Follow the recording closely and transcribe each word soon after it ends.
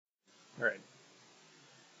All right.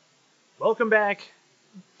 Welcome back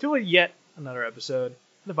to yet another episode of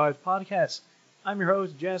the Vibes Podcast. I'm your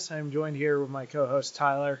host, Jess. I'm joined here with my co-host,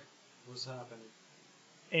 Tyler. What's happening?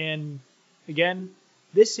 And again,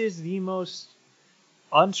 this is the most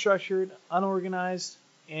unstructured, unorganized,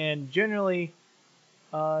 and generally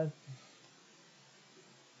unfunny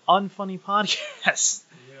podcast.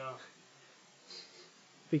 Yeah.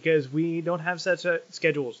 Because we don't have set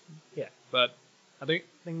schedules yet. But I think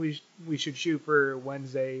we should shoot for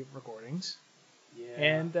Wednesday recordings. Yeah.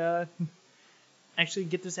 And actually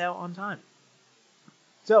get this out on time.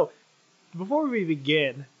 So, before we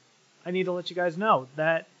begin, I need to let you guys know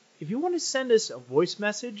that if you want to send us a voice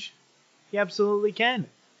message, you absolutely can.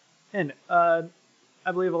 And I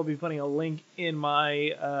believe I'll be putting a link in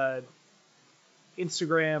my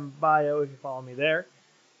Instagram bio if you follow me there.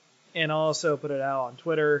 And I'll also put it out on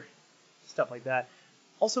Twitter, stuff like that.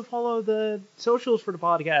 Also follow the socials for the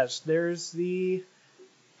podcast. There's the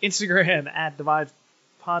Instagram at Divides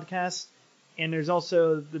Podcast, and there's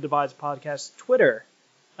also the Divides Podcast Twitter.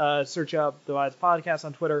 Search up Divides Podcast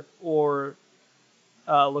on Twitter, or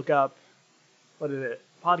look up,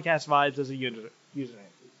 Podcast Vibes as a username.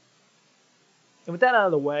 And with that out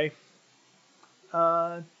of the way,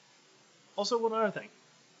 also one other thing.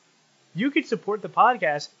 You can support the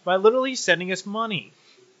podcast by literally sending us money.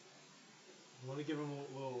 I want to give him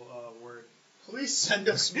a little word. Please send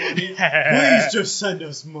us money. Please just send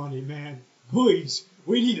us money, man. Please.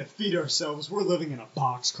 We need to feed ourselves. We're living in a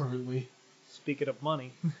box currently. Speaking of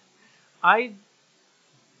money,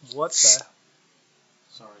 what the?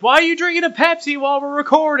 Sorry. Why are you drinking a Pepsi while we're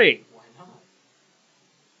recording? Why not?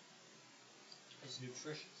 It's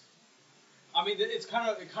nutritious. I mean, it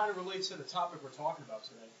kind of relates to the topic we're talking about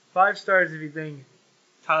today. 5 stars if you think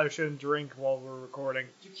Tyler shouldn't drink while we're recording.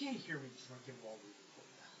 You can't hear me drinking while we record.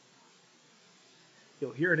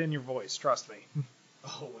 You'll hear it in your voice, trust me.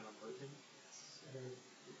 Oh, when I'm working?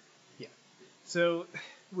 Yeah. So,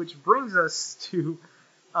 which brings us to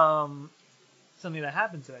something that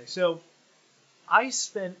happened today. So, I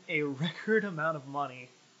spent a record amount of money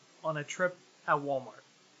on a trip at Walmart.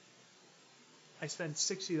 I spent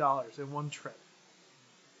 $60 in one trip.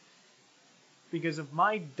 Because of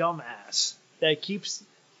my dumbass that keeps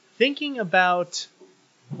thinking about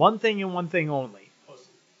one thing and one thing only. Pussy.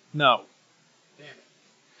 No. Damn it.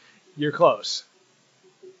 You're close.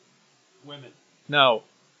 Women. No.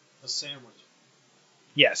 A sandwich.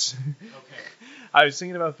 Yes. Okay. I was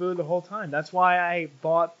thinking about food the whole time. That's why I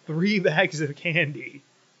bought 3 bags of candy.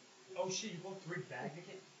 Oh shit, you bought 3 bags of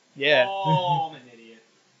candy? Yeah. Oh, I'm an idiot.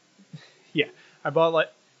 Yeah. I bought like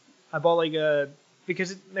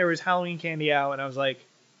because there was Halloween candy out, and I was like,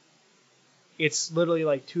 it's literally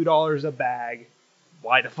like $2 a bag.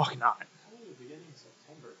 Why the fuck not? How are you beginning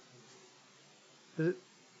September?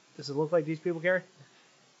 Does it look like these people care?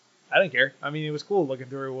 I don't care. I mean, it was cool looking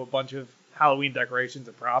through a bunch of Halloween decorations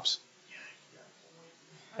and props.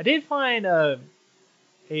 I did find a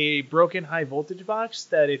broken high voltage box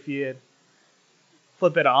that if you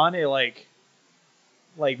flip it on, it like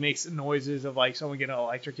makes noises of like someone getting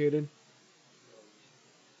electrocuted.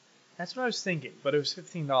 That's what I was thinking, but it was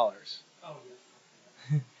 $15. Oh,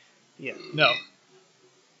 yeah. Yeah, no.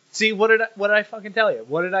 See, what did I fucking tell you?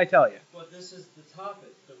 What did I tell you? But this is the topic,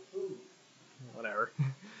 the food. Whatever.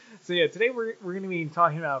 So yeah, today we're going to be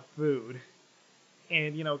talking about food,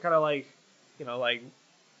 and kind of like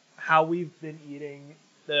how we've been eating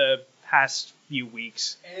the past few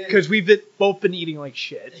weeks, because we've both been eating like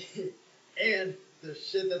shit. And the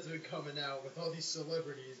shit that's been coming out with all these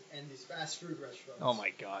celebrities and these fast food restaurants. Oh my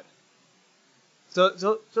god.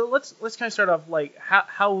 So let's kind of start off like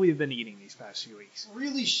how we've been eating these past few weeks.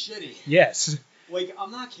 Really shitty. Yes. Like,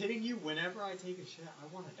 I'm not kidding you. Whenever I take a shit, I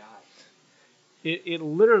want to die. It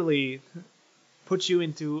literally puts you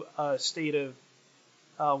into a state of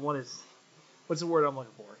what's the word I'm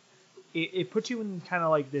looking for? It puts you in kind of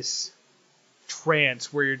like this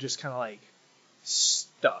trance where you're just kind of like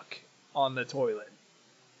stuck on the toilet.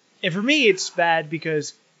 And for me, it's bad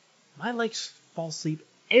because my legs fall asleep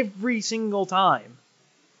every single time.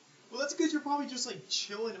 Well, that's because you're probably just like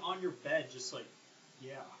chilling on your bed, just like,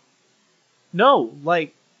 yeah. No,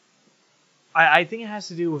 like, I think it has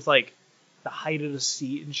to do with like the height of the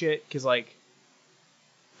seat and shit. Because like,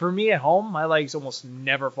 for me at home, my legs almost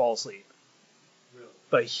never fall asleep. Really?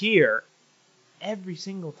 But here, every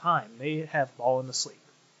single time they have fallen asleep.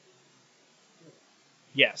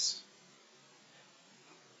 Yes.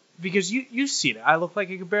 Because you've seen it. I look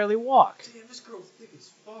like I could barely walk. Damn, this girl's thick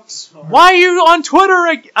as fuck. Sorry. Why are you on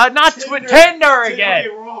Twitter? Not Tinder again.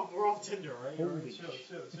 Okay, we're off Tinder, right? Holy Right, chill.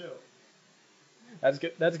 That's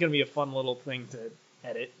good. That's gonna be a fun little thing to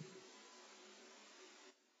edit.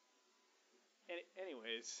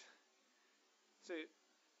 anyways,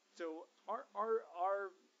 so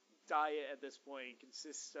our diet at this point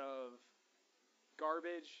consists of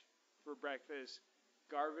garbage for breakfast,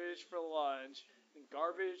 garbage for lunch, and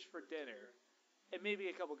garbage for dinner, and maybe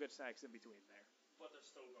a couple good snacks in between there. But they're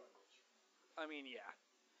still garbage. I mean, yeah,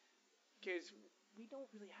 because we don't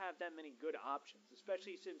really have that many good options,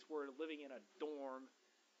 especially since we're living in a dorm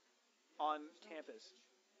on campus.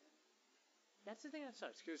 That's the thing that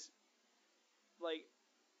sucks, because, like,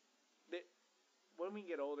 when we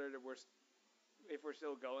get older, if we're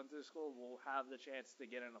still going to school, we'll have the chance to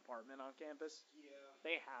get an apartment on campus. Yeah.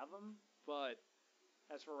 They have them, but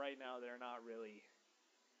as for right now, they're not really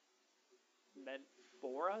meant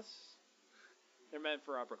for us. They're meant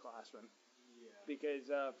for upperclassmen. Yeah.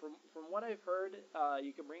 Because from what I've heard,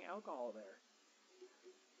 you can bring alcohol there.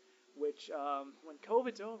 Which, when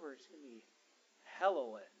COVID's over, it's going to be hella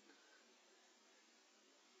lit.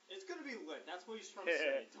 It's gonna be lit. That's what he's trying to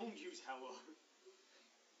say. Don't use hella.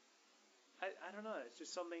 I don't know. It's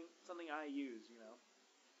just something I use,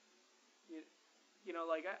 You know,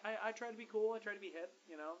 like, I try to be cool. I try to be hip,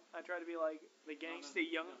 I try to be like the gangsta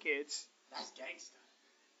young kids. That's gangsta.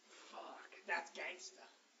 Fuck. That's gangsta.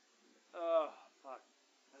 Oh, fuck.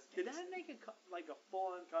 That's gangsta. Did that make a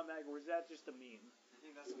full-on comeback, or was that just a meme? I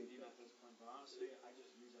think that's a meme at this point, but honestly, I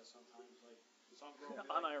just use that sometimes. Like, some girl will be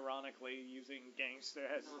like, Unironically using gangster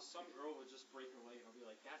as... no, some girl would just break her leg and I'll be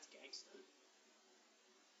like, that's gangsta.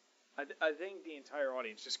 I think the entire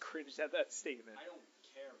audience just cringed at that statement. I don't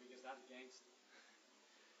care because that's gangsta.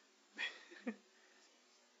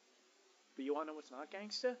 But you want to know what's not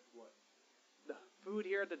gangsta? What? The food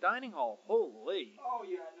here at the dining hall. Holy. Oh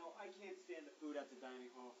yeah, no, I can't stand the food at the dining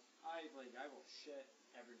hall. I will shit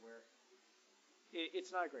everywhere.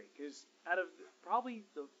 It's not great, because out of probably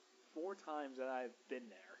the 4 times that I've been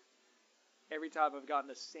there, every time I've gotten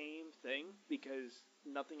the same thing, because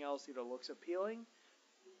nothing else either looks appealing,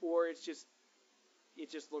 or it just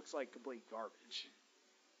looks like complete garbage.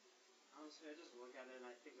 Honestly, I just look at it and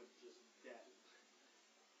I think of just death.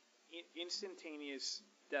 Instantaneous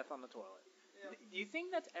death on the toilet. Yeah. Do you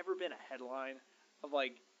think that's ever been a headline of,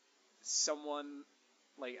 like, someone,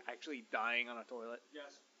 like, actually dying on a toilet?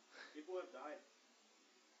 Yes. People have died.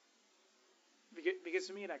 Because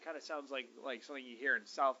to me that kind of sounds like something you hear in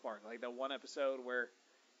South Park, like that one episode where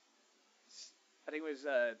I think it was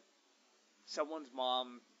someone's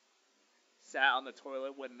mom sat on the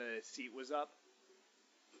toilet when the seat was up,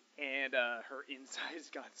 and her insides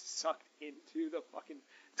got sucked into the fucking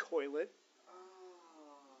toilet.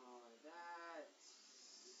 Oh, that's...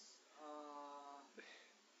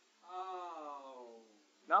 Oh.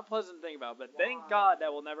 Not pleasant to think about, but Why? thank God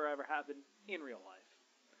that will never ever happen in real life.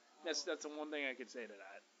 That's the one thing I could say to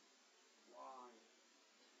that.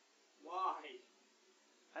 Why?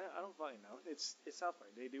 I don't fucking know. It's South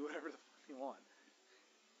Park. They do whatever the fuck they want.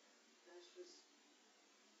 That's just...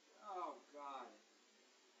 Oh, God.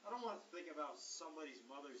 I don't want to think about somebody's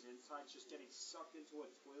mother's insides just getting sucked into a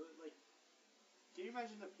toilet. Like, can you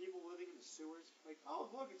imagine the people living in the sewers? Like, oh,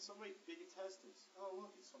 look, it's somebody's big intestines. Oh,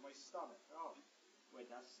 look, it's somebody's stomach. Oh, wait,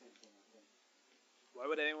 that's the same thing, I think. Why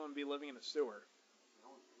would anyone be living in a sewer?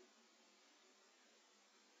 No.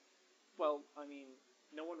 Well, I mean,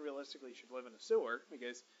 no one realistically should live in a sewer,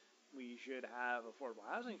 because we should have affordable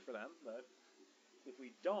housing for them, but if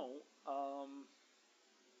we don't,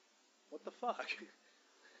 what the fuck?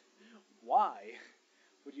 Why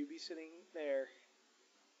would you be sitting there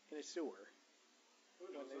in a sewer?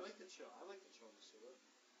 Who knows? I like to chill. I like to chill in the sewer.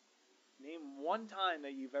 Name one time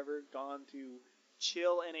that you've ever gone to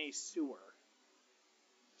chill in a sewer.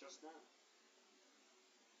 Just now.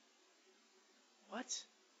 What?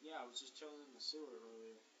 Yeah, I was just chilling in the sewer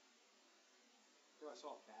earlier. I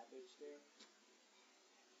saw a bad bitch there.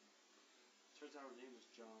 Turns out her name was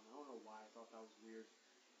John. I don't know why I thought that was weird.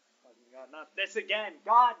 Fucking God, not this again!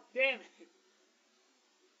 God damn it!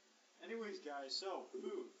 Anyways, guys, so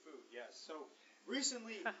food, yes. So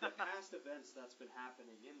recently, the past events that's been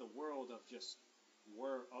happening in the world of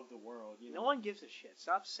the world, you know. No one gives a shit.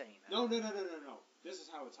 Stop saying that. No. This is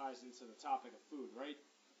how it ties into the topic of food, right?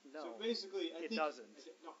 No. So basically, it doesn't.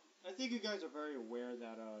 I think you guys are very aware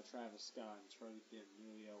that Travis Scott and Charlie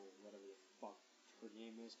D'Amelio, or whatever the fuck her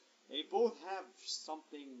name is, they both have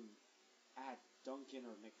something at Dunkin'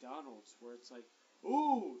 or McDonald's where it's like,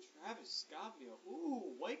 ooh, Travis Scott meal,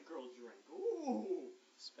 ooh, white girl drink, ooh,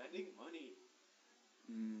 spending money.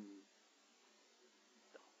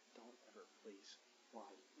 Don't ever, please. Why?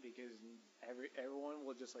 Because everyone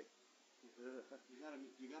will just like. Ugh. You gotta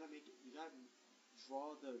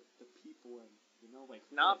draw the people and like.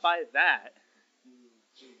 Not fish. by that.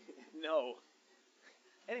 No.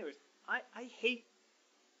 Anyways, I hate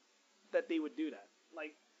that they would do that.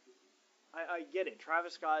 Like, I get it.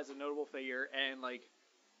 Travis Scott is a notable figure, and like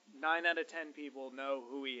 9 out of 10 people know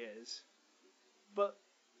who he is. But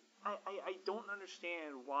I don't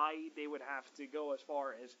understand why they would have to go as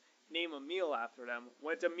far as name a meal after them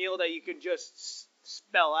when it's a meal that you can just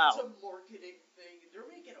spell out. It's a marketing thing. They're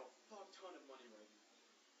making a fuck ton of money right now.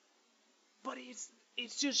 But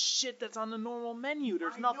it's just shit that's on the normal menu.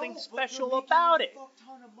 There's I nothing know, special but they're about making it. a fuck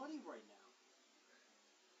ton of money right now.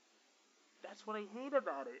 That's what I hate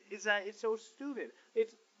about it, is that it's so stupid.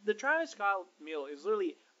 It's the Travis Scott meal is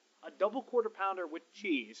literally a double quarter pounder with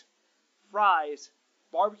cheese, fries,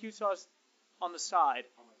 barbecue sauce on the side,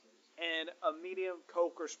 and a medium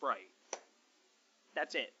Coke or Sprite.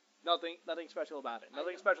 That's it. Nothing special about it.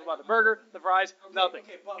 Nothing special about the burger, the fries, nothing.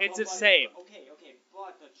 It's the same. Okay,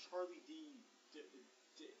 but the Charlie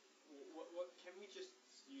what can we just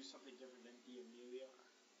use something different than D'Amelio?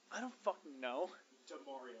 I don't fucking know.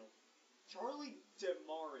 DeMario. Charlie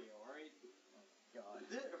DeMario, alright? God.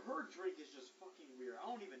 Her drink is just fucking weird. I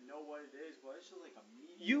don't even know what it is, but it's just like a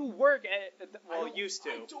medium. You work at, well, used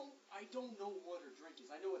to. I don't know what her drink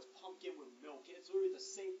is. I know it's pumpkin with milk, and it's literally the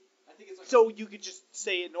same. I think it's like. So you could just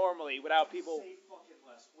say it normally without people. Say fucking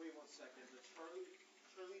less. Wait 1 second. The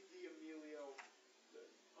Charlie D'Amelio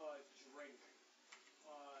drink.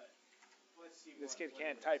 Let's see. This kid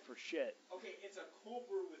can't type for shit. Okay, it's a cold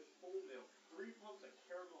brew with full milk, 3 pumps of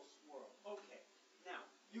caramel swirl. Okay, now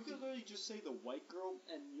you can literally just say the white girl,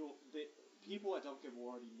 and the people at Dunkin' will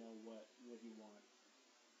already know what you want.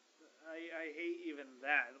 I hate even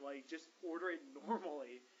that. Like, just order it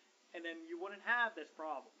normally, and then you wouldn't have this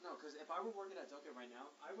problem. No, because if I were working at Dunkin' right now,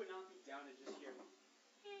 I would not be down to just hear.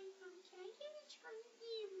 Hey, can I get a Charlie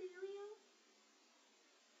D'Amelio?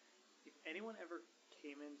 If anyone ever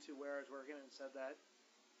came into where I was working and said that,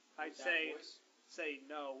 I'd With that say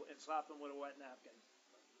no and slap them with a wet napkin.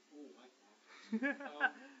 Ooh, wet napkin.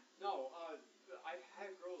 No, I've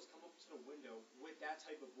had girls come up to the window with that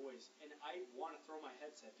type of voice, and I want to throw my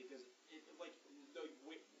headset because the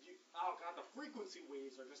frequency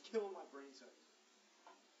waves are just killing my brain cells.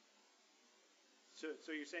 So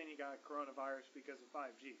you're saying you got coronavirus because of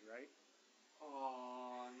 5G, right?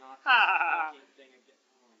 Oh, not this fucking thing again.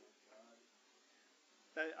 Oh my god.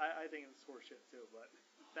 I think it's horseshit too, but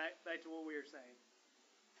back to what we were saying.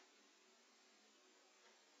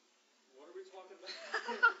 What are we talking about?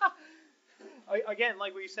 Again,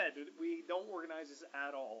 like we said, we don't organize this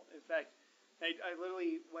at all. In fact, I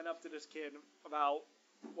literally went up to this kid about,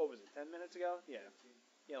 what was it, 10 minutes ago? Yeah.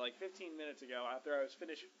 Yeah, like 15 minutes ago after I was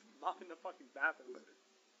finished mopping the fucking bathroom.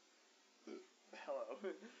 Hello.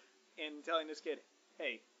 And telling this kid,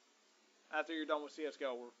 hey, after you're done with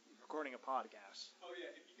CSGO, we're recording a podcast. Oh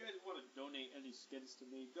yeah, if you guys want to donate any skins to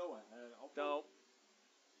me, go ahead. No.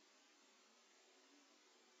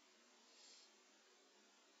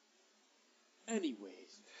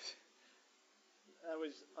 Anyways. That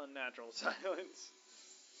was unnatural silence.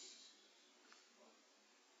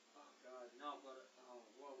 Oh god, no, but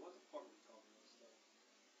what the fuck are we talking about stuff?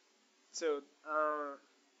 So,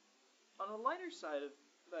 on the lighter side of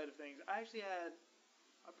things, I actually had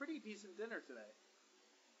a pretty decent dinner today.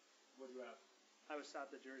 What'd you have? I was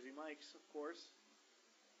stopped at Jersey Mike's, of course.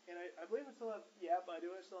 And I believe I still have, yeah, but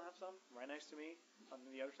I still have some right next to me on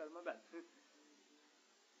the other side of my bed.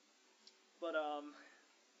 But,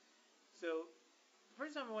 so, the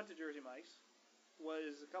first time I went to Jersey Mike's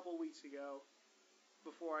was a couple weeks ago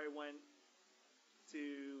before I went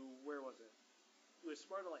to, where was it? It was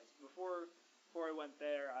Sparta Lanes. Before I went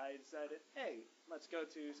there, I decided, hey, let's go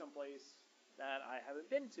to some place that I haven't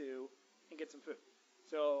been to and get some food.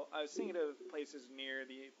 So I was thinking of places near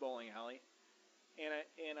the bowling alley, and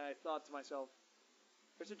I thought to myself,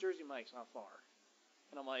 there's a Jersey Mike's not far.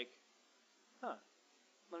 And I'm like,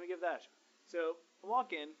 let me give that a shot. So I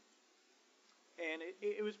walk in, and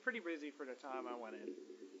it was pretty busy for the time I went in.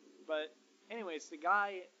 But anyways, the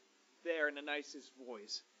guy there in the nicest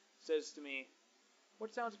voice says to me,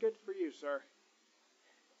 what sounds good for you, sir?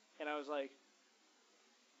 And I was like,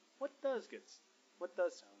 what does sound good?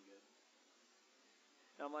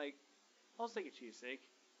 And I'm like, I'll take a cheesesteak.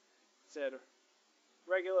 Said,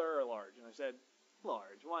 regular or large? And I said,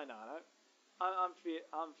 large. Why not? I'm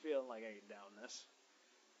feeling like I can down this.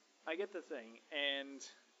 I get the thing, and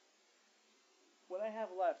what I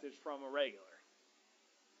have left is from a regular.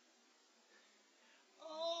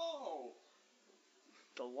 Oh!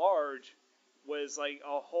 The large was like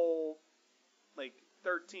a whole, like,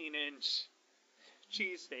 13-inch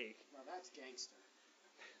cheesesteak. Now that's gangster.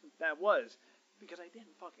 That was, because I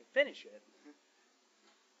didn't fucking finish it.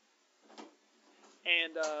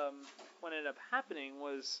 And what ended up happening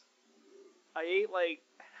was I ate like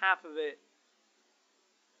half of it,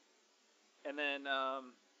 and then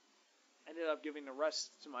ended up giving the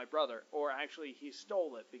rest to my brother. Or actually, he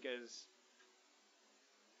stole it because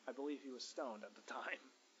I believe he was stoned at the time.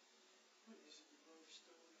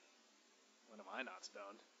 When am I not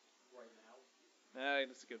stoned? Right now.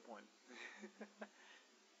 That's a good point.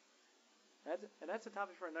 That's a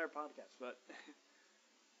topic for another podcast, but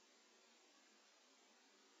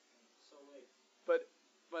So late.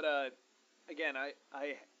 but again, I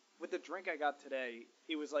with the drink I got today,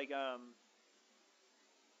 it was like ever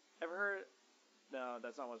heard? No,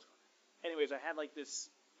 that's not what it's called. Anyways, I had like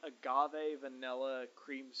this agave vanilla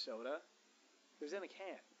cream soda. It was in a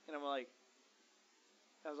can, and I was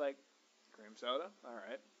like, cream soda, all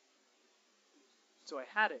right. So I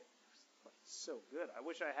had it. It was so good. I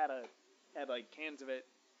wish I had like cans of it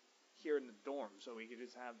here in the dorm so we could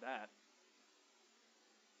just have that.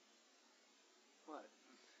 What?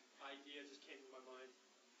 Idea just came to my mind.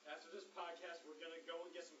 After this podcast, we're gonna go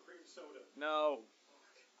and get some cream soda. No.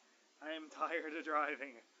 I am tired of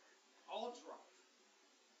driving. I'll drive.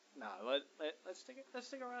 Nah, let's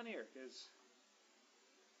stick around here because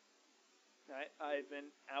I've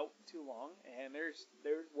been out too long and there's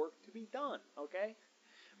work to be done. Okay,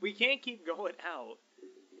 we can't keep going out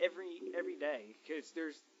every day because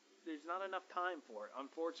there's not enough time for it,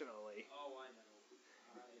 unfortunately. Oh, I know.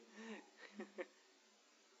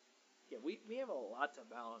 Yeah, we have a lot to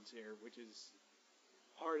balance here, which is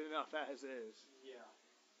hard enough as is. Yeah.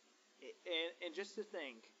 And just to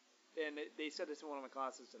think, and they said this in one of my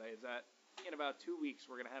classes today, is that in about 2 weeks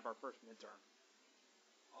we're gonna have our first midterm.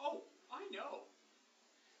 Oh, I know.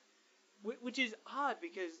 Which is odd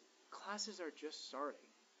because classes are just starting.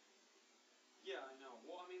 Yeah, I know.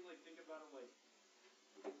 Well, I mean, like, think about it,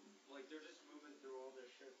 like they're just moving through all this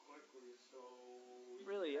shit quickly, so we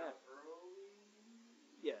Really, can yeah. have early.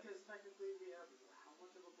 Yeah. Because technically we have how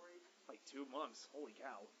much of a break? Like 2 months. Holy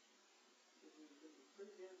cow. It's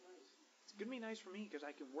pretty damn nice. It's gonna be nice for me because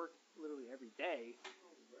I can work literally every day.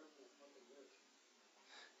 Oh, where am I fucking rich?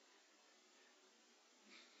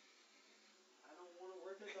 I don't want to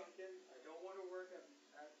work at Dunkin'. I don't want to work at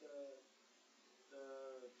the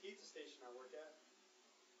pizza station I work at.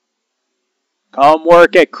 Come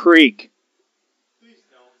work at Creek. Please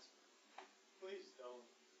don't. Please don't.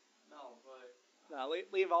 No, but No,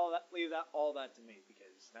 leave all that to me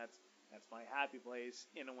because that's my happy place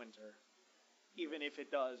in the winter. Even if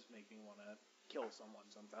it does make me want to kill someone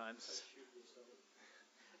sometimes. shoot yourself.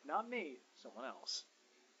 Not me, someone else.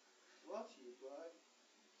 Love you, but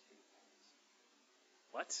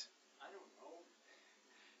What? I don't know.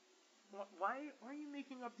 Why are you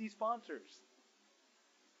making up these sponsors?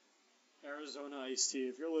 Arizona Iced Tea.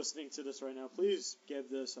 If you're listening to this right now, please give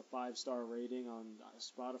this a 5-star rating on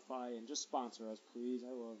Spotify and just sponsor us, please.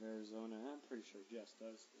 I love Arizona. I'm pretty sure Jess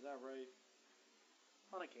does. Is that right?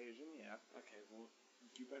 On occasion, yeah. Okay, well,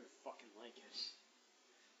 you better fucking like it.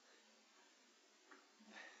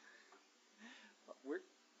 Where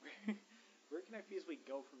can I feasibly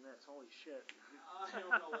go from this? Holy shit. I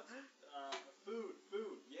don't know.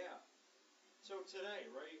 Food, yeah. So today,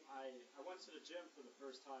 right, I went to the gym for the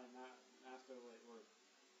first time after,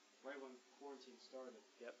 right when quarantine started.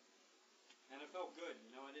 Yep. And it felt good,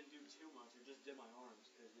 I didn't do too much. I just did my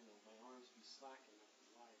arms, because, my arms be slacking.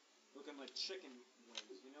 Looking like chicken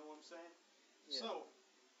wings, you know what I'm saying? Yeah. So,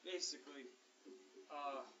 basically,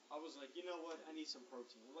 I was like, you know what? I need some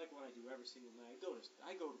protein. I like what I do every single night.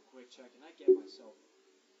 I go to Quick Check and I get myself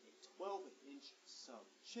a 12-inch sub,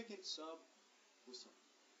 chicken sub with some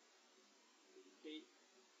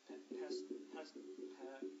basil pesto.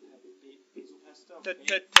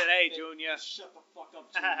 Today, Junior. Shut the fuck up,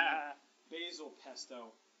 Junior. Basil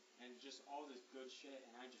pesto and just all this good shit,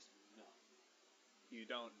 and I just nut. You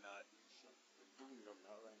don't nut. I'm gonna go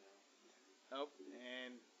nut right now. Nope.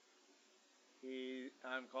 And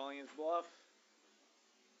I'm calling his bluff.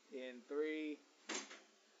 In 3,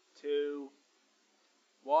 2,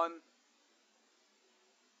 1.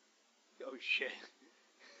 Oh shit.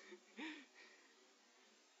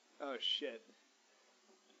 Oh shit.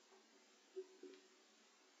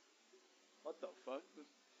 What the fuck?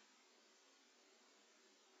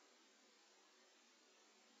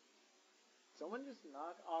 Someone just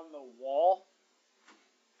knock on the wall?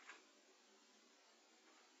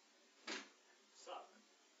 Sup?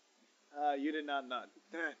 You did not nut.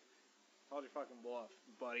 Called your fucking bluff,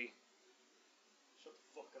 buddy. Shut the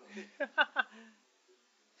fuck up.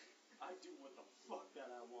 I do what the fuck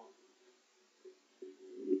that I want.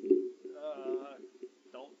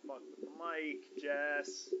 Don't fuck with the mic,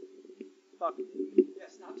 Jess. Fuck. Yeah,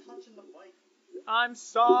 stop touching the mic. I'm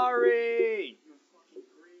sorry! You fucking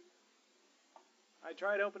creep. I I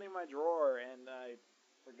tried opening my drawer and I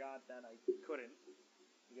forgot that I couldn't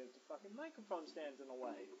because the fucking microphone stands in the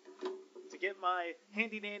way. To get my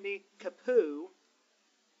handy dandy Kapoo.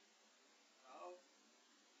 Oh,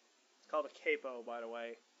 It's called a capo, by the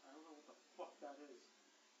way. I don't know what the fuck that is.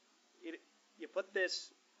 You put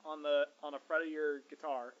this on the fret of your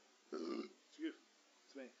guitar. Excuse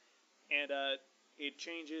me. And it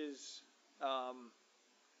changes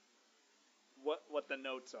what the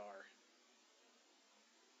notes are.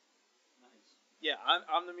 Nice. Yeah,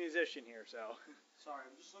 I'm the musician here, so. Sorry,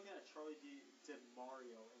 I'm just looking at Charlie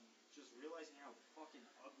DeMario and just realizing how fucking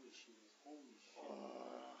ugly she is. Holy shit.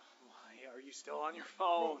 Why are you still on your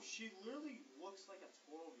phone? Bro, she literally looks like a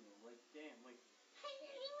 12-year-old. Like, damn, like.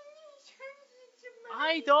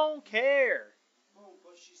 I don't care. Bro,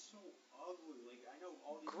 but she's so ugly. Like, I know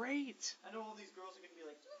all these. Great. I know all these girls are gonna be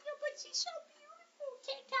like, "No, but she's so beautiful,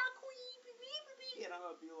 TikTok queen." And I'm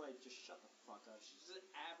gonna be like, just shut the fuck up. She's an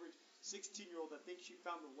average 16-year-old that thinks she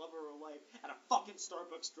found the love of her life at a fucking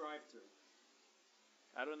Starbucks drive-thru.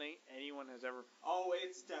 I don't think anyone has ever. Oh,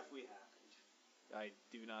 it's definitely happened. I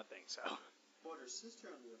do not think so. But her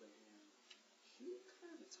sister, on the other hand, she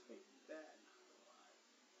kind of tightened that. Not gonna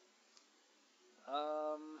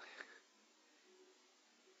lie.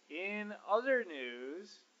 In other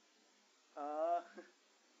news,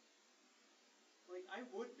 Like, I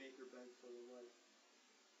would make her beg for her life.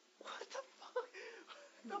 what the fuck?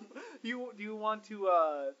 Do you want to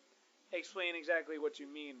explain exactly what you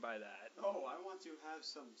mean by that? Oh, I want to have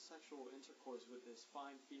some sexual intercourse with this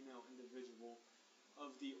fine female individual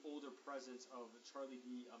of the older presence of Charlie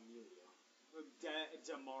D'Amelio.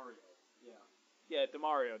 DeMario. Yeah. Yeah,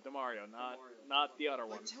 Demario, not the other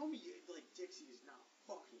one. Like, tell me, like, Dixie is not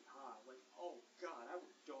fucking hot. Like, oh god, I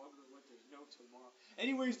would dog her like there's no tomorrow.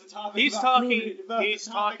 Anyways, the topic. He's about talking. food, about He's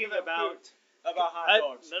the topic talking about food. About hot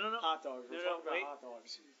dogs. No. Hot dogs. We're talking about wait. hot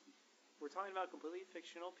dogs. We're talking about completely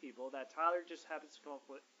fictional people that Tyler just happens to come up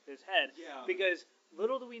with his head. Yeah. Because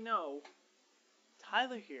little do we know,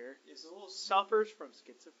 Tyler here It's a little suffers from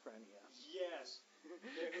schizophrenia. Yes.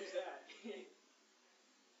 Who's that?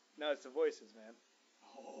 No, it's the voices, man.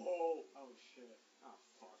 Oh shit. Oh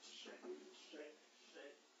fuck. Shit.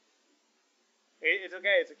 It's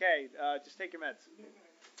okay. Just take your meds.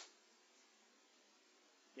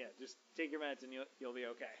 Yeah, just take your meds and you'll be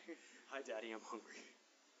okay. Hi, Daddy. I'm hungry.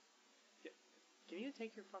 Can you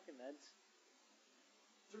take your fucking meds?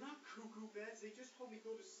 They're not cuckoo beds. They just help me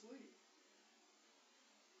go to sleep.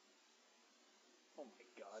 Oh my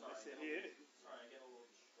god, Sorry, this idiot. Sorry, I get a little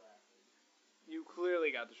distracted. You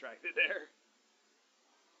clearly got distracted there.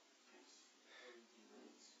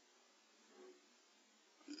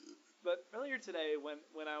 But earlier today,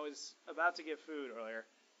 when I was about to get food earlier,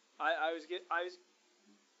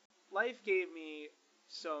 life gave me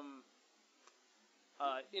some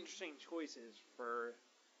interesting choices for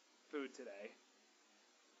food today,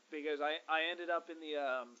 because I ended up in the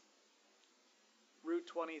Route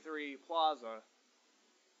 23 Plaza,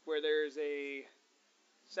 where there's a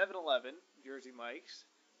 7-Eleven, Jersey Mike's,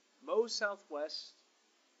 Moe's Southwest,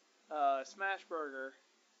 Smash Burger,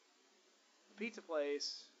 a pizza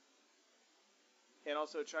place, and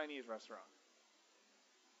also a Chinese restaurant.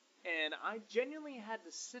 And I genuinely had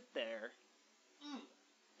to sit there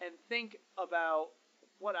and think about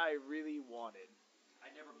what I really wanted.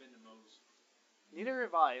 I've never been to Moe's. Neither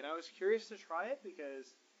have I, and I was curious to try it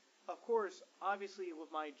because, of course, obviously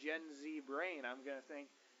with my Gen Z brain, I'm going to think,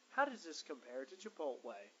 how does this compare to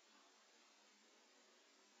Chipotle?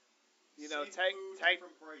 You know,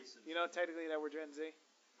 different prices. you know technically that we're Gen Z?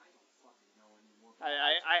 I don't fucking know anymore.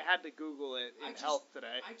 I had to Google it in health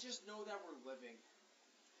today. I just know that we're living.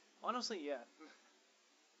 Honestly, yeah.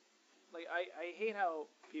 Like, I hate how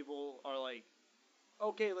people are like,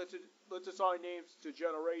 okay, let's assign names to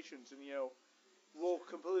generations, and, you know, we'll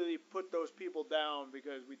completely put those people down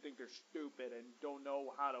because we think they're stupid and don't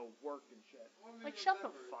know how to work and shit. Well, I mean, Like, shut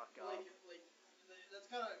the fuck up. Like, that's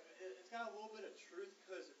it's got a little bit of truth,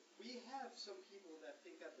 because we have some people that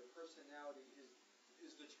think that their personality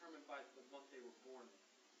is determined by the month they were born in.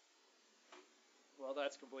 Well,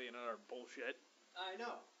 that's completely another bullshit. I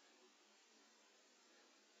know.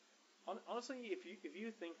 Honestly, if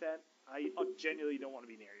you think that, I genuinely don't want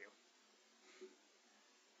to be near you.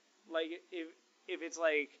 Like, if it's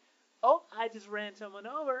like, oh, I just ran someone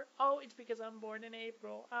over. Oh, it's because I'm born in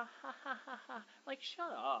April. Ah, ha, ha, ha, ha. Like,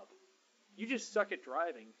 shut up. You just suck at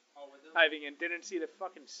driving. Oh, with them? Driving and didn't see the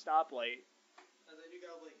fucking stoplight. And then you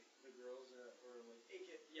got, like, the girls that are, like,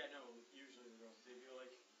 usually the girls, they'd be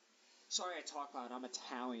like, sorry I talk loud, I'm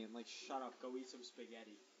Italian. Like, shut up, go eat some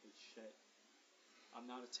spaghetti. Like, shit. I'm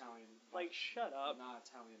not Italian. Like, shut up. I'm not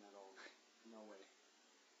Italian at all. No way.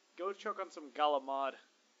 Go choke on some galamad.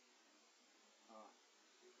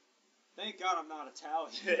 Thank God I'm not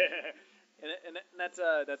Italian. and that's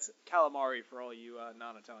calamari for all you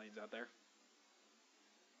non-Italians out there.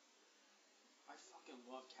 I fucking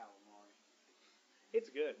love calamari.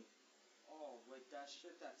 It's good. Oh, like that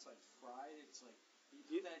shit that's like fried. It's like you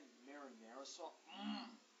do that marinara sauce.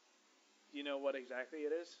 You know what exactly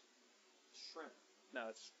it is? Shrimp. No,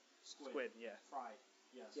 it's squid. Yeah. Fried.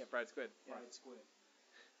 Yes. Yeah, fried squid. Fried squid.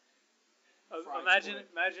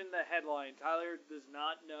 Imagine the headline. Tyler does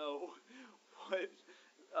not know what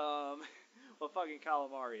fucking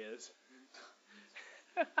calamari is.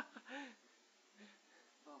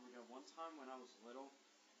 Oh my god! One time when I was little,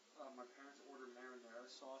 my parents ordered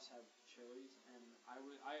marinara sauce, had chilies, and I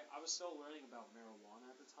was still learning about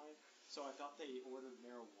marijuana at the time, so I thought they ordered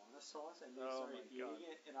marijuana sauce, and they started eating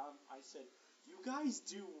it, and I said, "You guys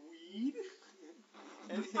do weed?"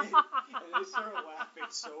 and they started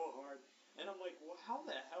laughing so hard. And I'm like, well, how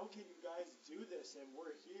the hell can you guys do this and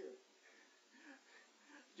we're here?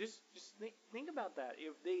 Just think about that.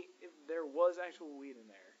 If there was actual weed in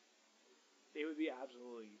there, they would be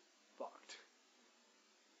absolutely fucked.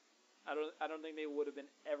 I don't think they would have been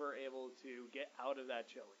ever able to get out of that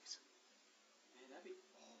Chili's. Man, that'd be,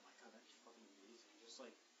 oh my god, that'd be fucking amazing. Just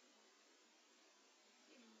like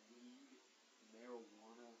weed,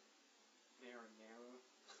 marijuana, marinara.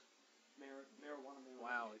 Marijuana.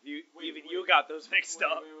 Wow, you got those mixed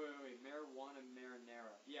up. Wait. Marijuana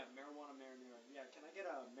marinara. Yeah, marijuana marinara. Yeah, can I get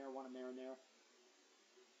a marijuana marinara?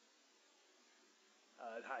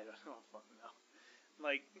 I don't fucking know.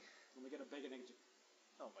 Like, let me get a bacon egg.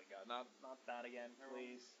 Oh my god, not that again,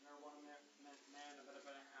 please. Marijuana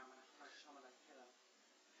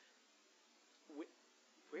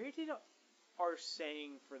Where did our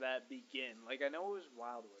saying for that begin? Like, I know it was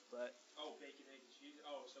Wildwood, but... Oh, bacon, egg, cheese.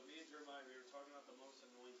 Oh, so me and Jeremiah, we were talking about the most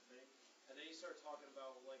annoying thing. And then he started talking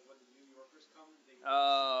about, like, when the New Yorkers come.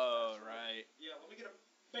 Oh, right. Yeah, let me get a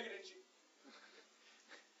bacon, egg, cheese.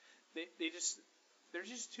 They're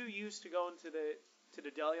just too used to going to the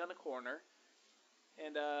deli on the corner.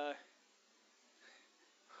 And,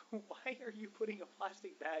 why are you putting a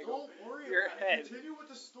plastic bag over your head? Continue with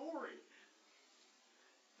the story.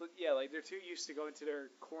 But yeah, like, they're too used to going to their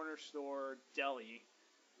corner store deli.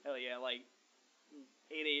 Hell yeah, like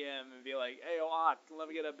 8 a.m. and be like, hey, let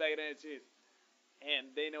me get a bacon and cheese.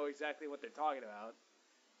 And they know exactly what they're talking about.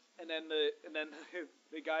 And then the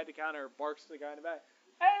guy at the counter barks to the guy in the back,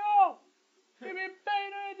 hey, give me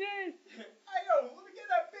bacon and cheese. Hey, let me get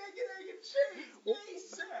that bacon, egg, and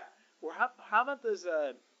cheese. ASAP. Or how about this,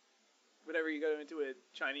 whenever you go into a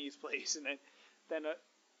Chinese place and then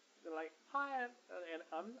they're like, hi, and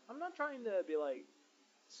I'm not trying to be like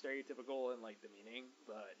stereotypical and like demeaning,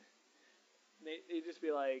 but they just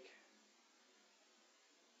be like,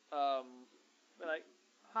 hi,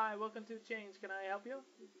 welcome to Change, can I help you?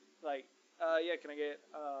 Like, yeah, can I get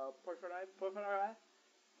pork fry,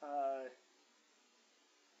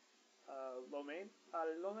 lo mein,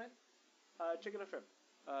 chicken or shrimp,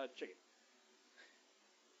 chicken.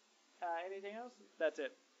 Anything else? That's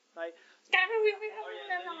it. Like, and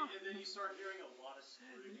then you start hearing a lot of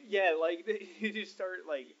screaming. Yeah, like you just start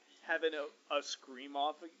like having a scream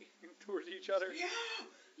off towards each other. Yeah.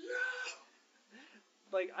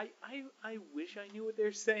 Like I wish I knew what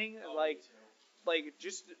they're saying. Oh, like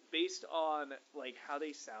just based on like how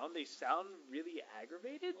they sound really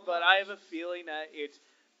aggravated. But I have a feeling that it's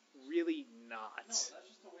really not. No, that's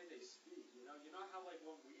just the way they speak. You know how like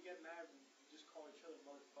when we get mad, we just call each other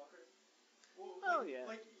motherfucker. Well, yeah.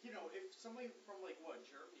 Like, if somebody from, like,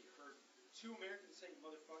 Germany heard two Americans saying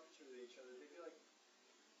motherfucker to each other, they'd be like,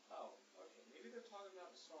 oh, okay, maybe they're talking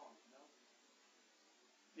about a song, you know?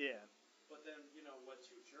 Yeah. But then, when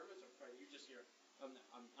two Germans are fighting, you just hear, I'm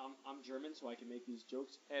German, so I can make these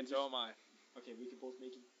jokes. And so am I. Okay, we can both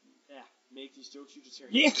make these jokes, you just hear,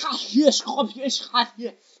 Okay,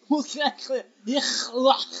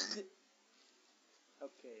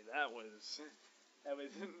 that was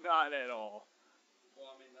not at all.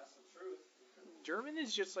 Well, I mean, that's the truth. German is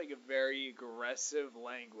just like a very aggressive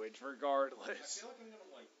language, regardless. I feel like I'm gonna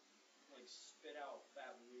like spit out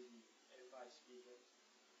that movie if I speak it.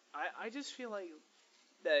 I just feel like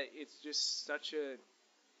that it's just such a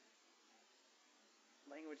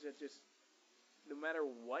language that just, no matter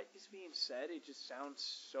what is being said, it just sounds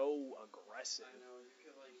so aggressive. I know,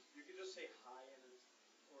 you could just say hi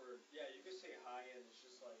you could say hi and it's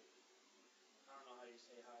just like, I don't know how you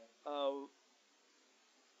say hi.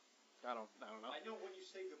 I don't know. I know when you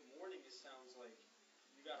say good morning, it sounds like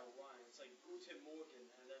you got a rhyme. It's like Guten Morgen,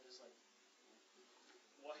 and then it's like,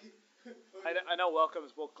 what? I know welcome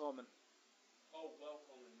is willkommen. Oh,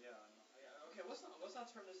 welcome, yeah. Okay, let's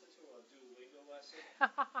not turn this into a Duolingo lesson.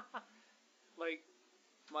 Like,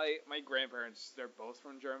 my grandparents, they're both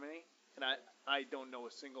from Germany, and I don't know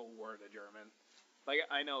a single word of German. Like,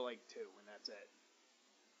 I know, like, 2, and that's it.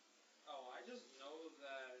 Oh, I just know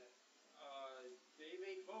that they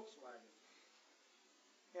make Volkswagen.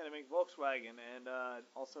 Yeah, they make Volkswagen, and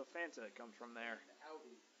also Fanta comes from there. And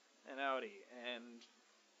Audi. And Audi, and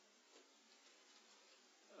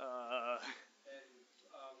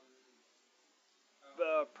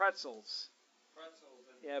the pretzels. Pretzels.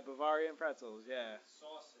 And Yeah, Bavarian pretzels, yeah.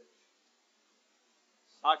 sausage.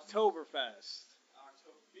 Oktoberfest.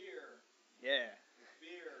 Beer. Yeah.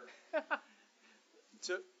 Beer.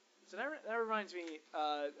 So that reminds me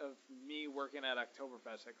of me working at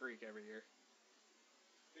Oktoberfest at Greek every year.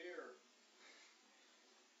 Beer.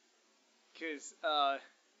 Because,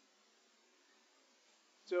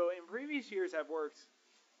 so in previous years I've worked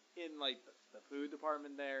in, like, the food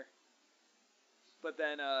department there. But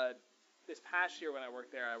then, this past year when I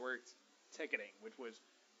worked there, I worked ticketing, which was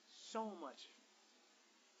so much.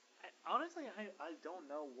 Honestly, I don't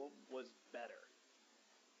know what was better.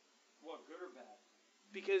 What, good or bad?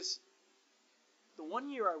 Because the one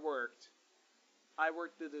year I worked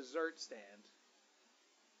the dessert stand.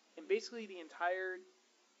 And basically the entire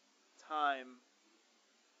time,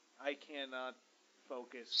 I cannot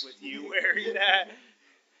focus with you wearing that.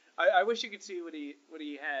 I wish you could see what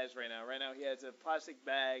he has right now. Right now he has a plastic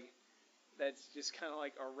bag that's just kind of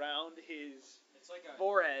like around his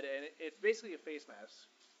forehead, and it's basically a face mask.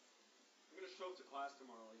 I'm gonna show up to class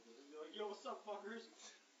tomorrow like this and be like, yo, what's up, fuckers?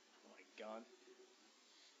 Oh my god.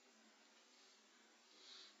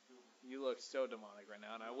 You look so demonic right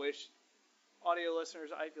now, and I wish, audio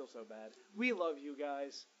listeners, I feel so bad. We love you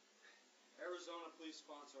guys. Arizona, please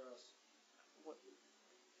sponsor us. What?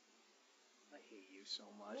 I hate you so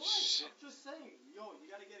much. What? I'm just saying. Yo, you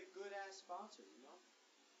gotta get a good-ass sponsor, you know?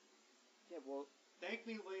 Yeah, well... Thank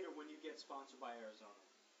me later when you get sponsored by Arizona.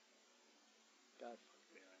 God fuck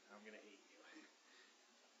me, I'm gonna hate you.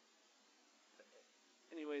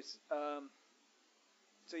 Anyways,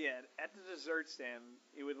 so yeah, at the dessert stand,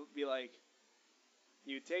 it would be like,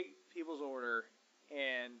 you would take people's order,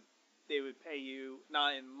 and they would pay you,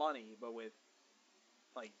 not in money, but with,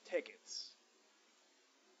 like, tickets.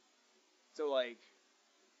 So, like,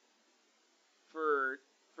 for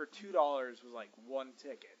 $2 was, like, one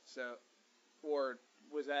ticket. So, or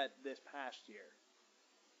was that this past year?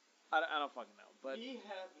 I don't fucking know. But we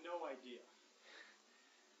have no idea.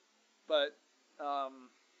 But,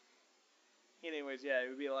 anyways, yeah, it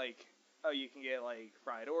would be like, oh, you can get, like,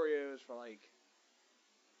 fried Oreos for, like,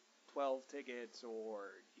 12 tickets,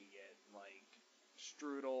 or you get, like,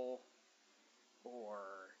 strudel, or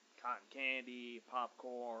cotton candy,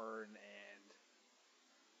 popcorn, and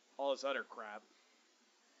all this other crap.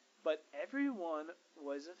 But everyone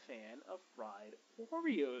was a fan of fried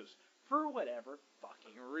Oreos for whatever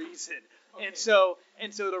fucking reason. Okay. And so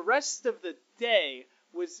the rest of the day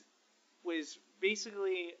was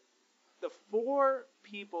basically the 4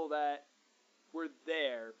 people that were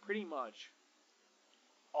there, pretty much,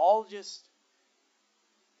 all just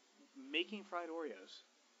making fried Oreos.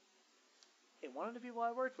 And one of the people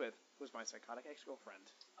I worked with was my psychotic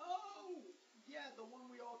ex-girlfriend. Oh! Yeah, the one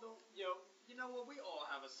we all don't... Yo, you know what? We all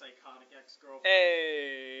have a psychotic ex-girlfriend.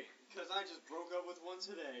 Hey! Because I just broke up with one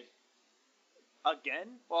today.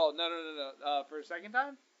 Again? Well, no. For a second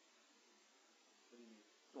time? What do you mean?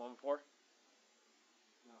 The one before?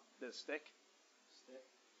 No. The stick? Stick?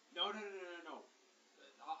 No.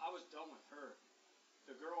 I was done with her.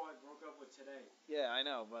 The girl I broke up with today. Yeah, I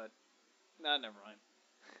know, but... Nah, never mind.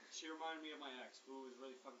 She reminded me of my ex, who was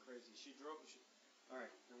really fucking crazy.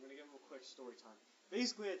 Alright, I'm gonna give him a quick story time.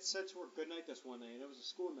 Basically, I said to her goodnight this one night, and it was a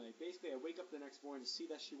school night. Basically, I wake up the next morning to see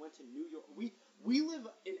that she went to New York. We live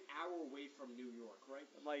an hour away from New York, right?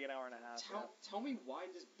 Like an hour and a half. Tell me why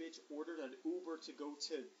this bitch ordered an Uber to go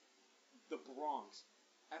to the Bronx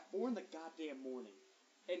at 4 in the goddamn morning.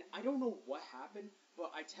 And I don't know what happened,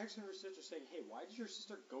 but I texted her sister saying, hey, why did your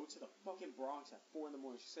sister go to the fucking Bronx at 4 in the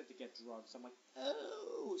morning? She said to get drugs. I'm like,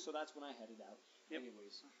 oh. So that's when I headed out. Yep.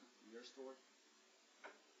 Anyways, your story?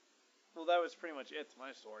 Well, that was pretty much it to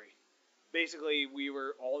my story. Basically, we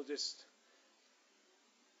were all just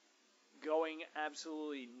going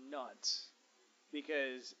absolutely nuts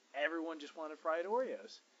because everyone just wanted fried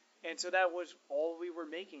Oreos. And so that was all we were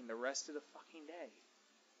making the rest of the fucking day.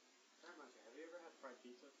 Have you ever had fried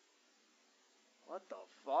pizza? What the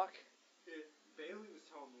fuck? Bailey was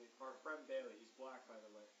telling me, our friend Bailey, he's black by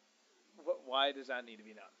the way. Why does that need to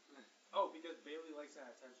be done? Oh, because Bailey likes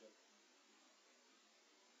that attention.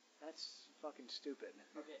 That's fucking stupid.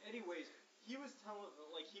 Okay, anyways, he was telling,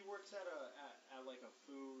 like, he works at like a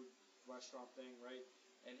food restaurant thing, right?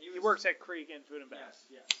 And He works at Creek and Food and Bev.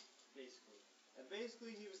 Yes, basically. And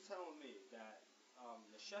basically, he was telling me that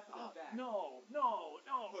the chef in the back No.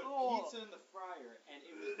 put pizza in the fryer, and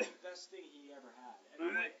it was the best thing he ever had. And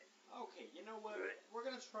I'm like, okay, you know what? We're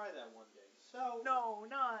gonna try that one day. So No,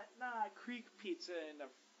 not Creek pizza in the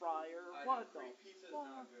fryer. What the? Creek pizza is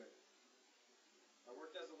not good. I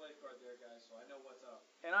worked as a lifeguard there, guys, so I know what's up.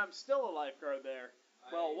 And I'm still a lifeguard there.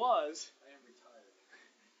 Was. I am retired.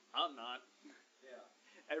 I'm not. Yeah.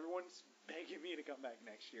 Everyone's begging me to come back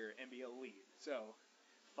next year and be a lead. So,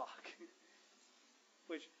 fuck.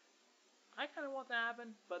 Which, I kind of want that to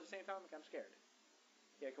happen, but at the same time, I'm kind of scared.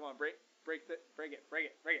 Yeah, come on, break it.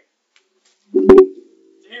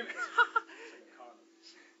 Damn it!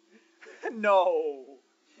 No.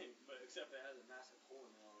 But except it has a massive hole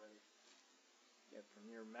in it already. Yeah, from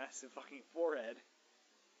your massive fucking forehead.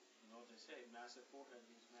 You know what they say, massive forehead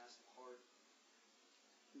means massive heart.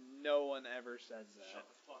 No one ever says that. Shut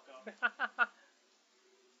the fuck up.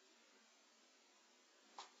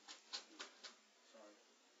 Sorry.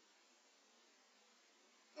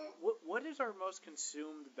 What is our most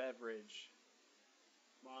consumed beverage?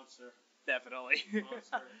 Monster. Definitely.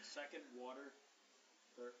 Monster. Second, water.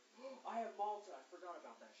 Third. I have Malta. I forgot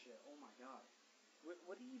about that shit. Oh my god.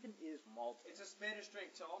 What even is Malta? It's a Spanish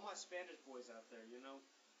drink. To all my Spanish boys out there, you know,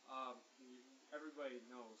 everybody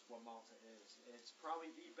knows what Malta is. It's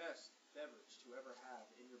probably the best beverage to ever have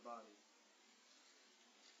in your body.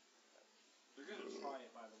 You're gonna try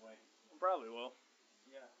it, by the way. Probably will.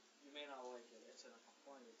 Yeah, you may not like it. It's an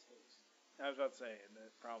acquired taste. I was about to say,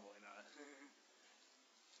 probably not.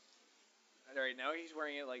 Alright, now he's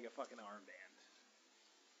wearing it like a fucking armband.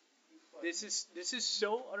 This is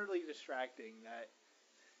so utterly distracting that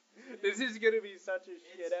this is gonna be such a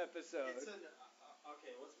shit episode.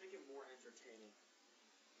 Okay, let's make it more entertaining.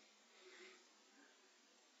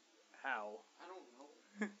 How? I don't know.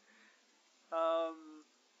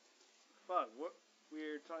 Fuck. What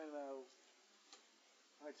we're talking about?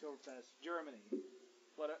 Oktoberfest, Germany.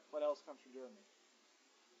 What else comes from Germany?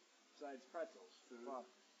 Besides pretzels, Food. Fuck.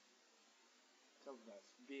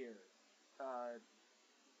 Oktoberfest, beer.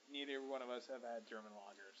 Neither one of us have had German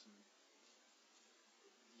lagers.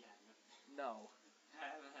 Yeah, No. I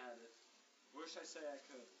haven't had it. Wish I said I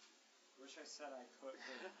could. Wish I said I could.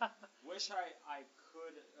 Wish I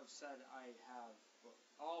could have said I have. But,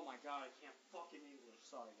 oh my god, I can't fucking English.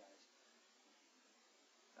 Sorry, guys.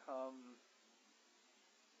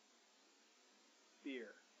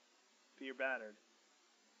 Beer. Beer battered.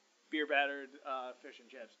 Beer battered fish and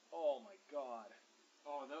chips. Oh my god.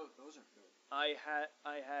 Oh, those are good. I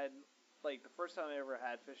had like the first time I ever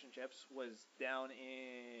had fish and chips was down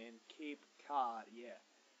in Cape Cod, yeah.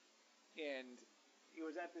 And it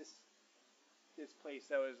was at this place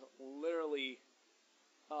that was literally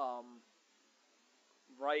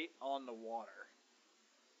right on the water.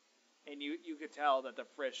 And you could tell that the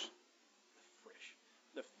fish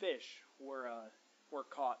were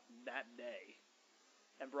caught that day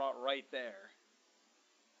and brought right there.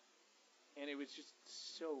 And it was just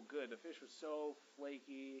so good. The fish was so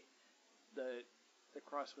flaky. The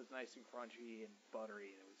crust was nice and crunchy and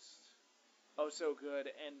buttery. It was so good.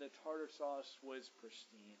 And the tartar sauce was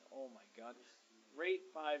pristine. Oh my god. Rate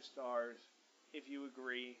 5 stars if you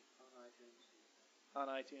agree. On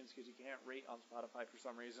iTunes, because you can't rate on Spotify for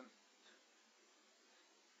some reason.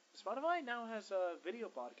 Spotify now has video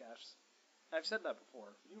podcasts. I've said that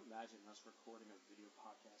before. Can you imagine us recording a video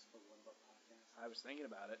podcast for one of our podcasts? I was thinking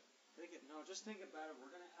about it. Just think about it.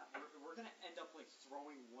 We're gonna end up like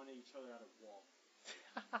throwing one at each other at a wall.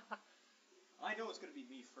 I know it's gonna be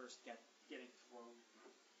me first getting thrown.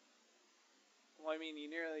 Well, I mean, you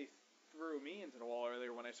nearly threw me into the wall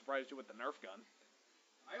earlier when I surprised you with the Nerf gun.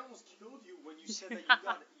 I almost killed you when you said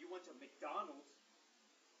that you went to McDonald's.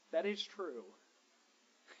 That is true.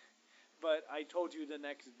 But I told you the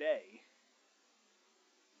next day.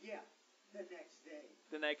 Yeah, the next day.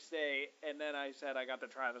 The next day, and then I said I got the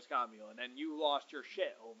Travis Scott meal, and then you lost your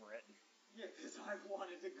shit over it. Yeah, because I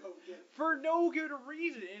wanted to go get it. For no good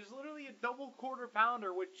reason. It's literally a double quarter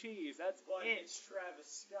pounder with cheese. That's But it. it's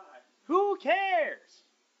Travis Scott. Who cares?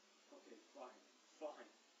 Okay,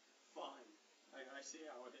 fine. I see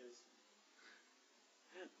how it is.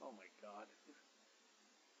 Oh my god.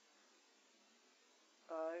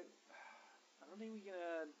 I don't think we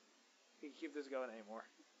can keep this going anymore.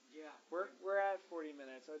 Yeah. We're at 40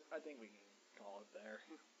 minutes. I think we can call it there.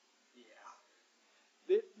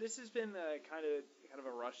 Yeah. This has been kind of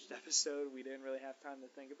a rushed episode. We didn't really have time to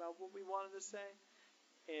think about what we wanted to say,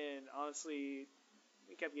 and honestly,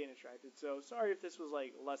 we kept getting distracted. So sorry if this was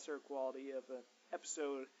like lesser quality of an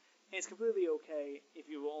episode. And it's completely okay if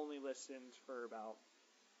you only listened for about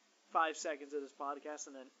 5 seconds of this podcast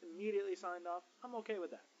and then immediately signed off. I'm okay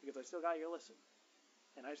with that because I still got your listen.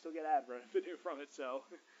 And I still get ad revenue from it, so.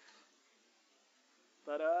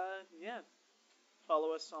 But, yeah.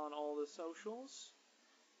 Follow us on all the socials.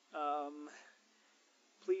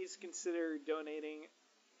 Please consider donating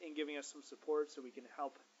and giving us some support so we can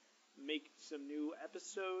help make some new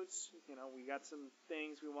episodes. You know, we got some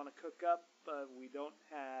things we want to cook up, but we don't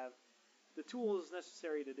have the tools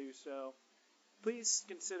necessary to do so. Please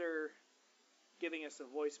consider giving us a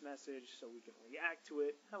voice message so we can react to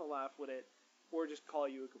it, have a laugh with it, or just call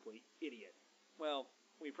you a complete idiot. Well,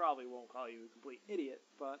 we probably won't call you a complete idiot,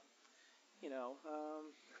 but,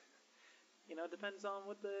 it depends on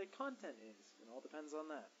what the content is. It all depends on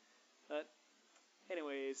that. But,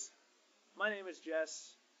 anyways, my name is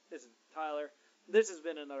Jess. This is Tyler. This has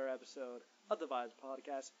been another episode of the Vibes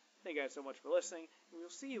Podcast. Thank you guys so much for listening, and we'll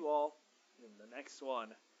see you all in the next one.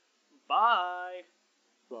 Bye!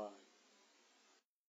 Bye.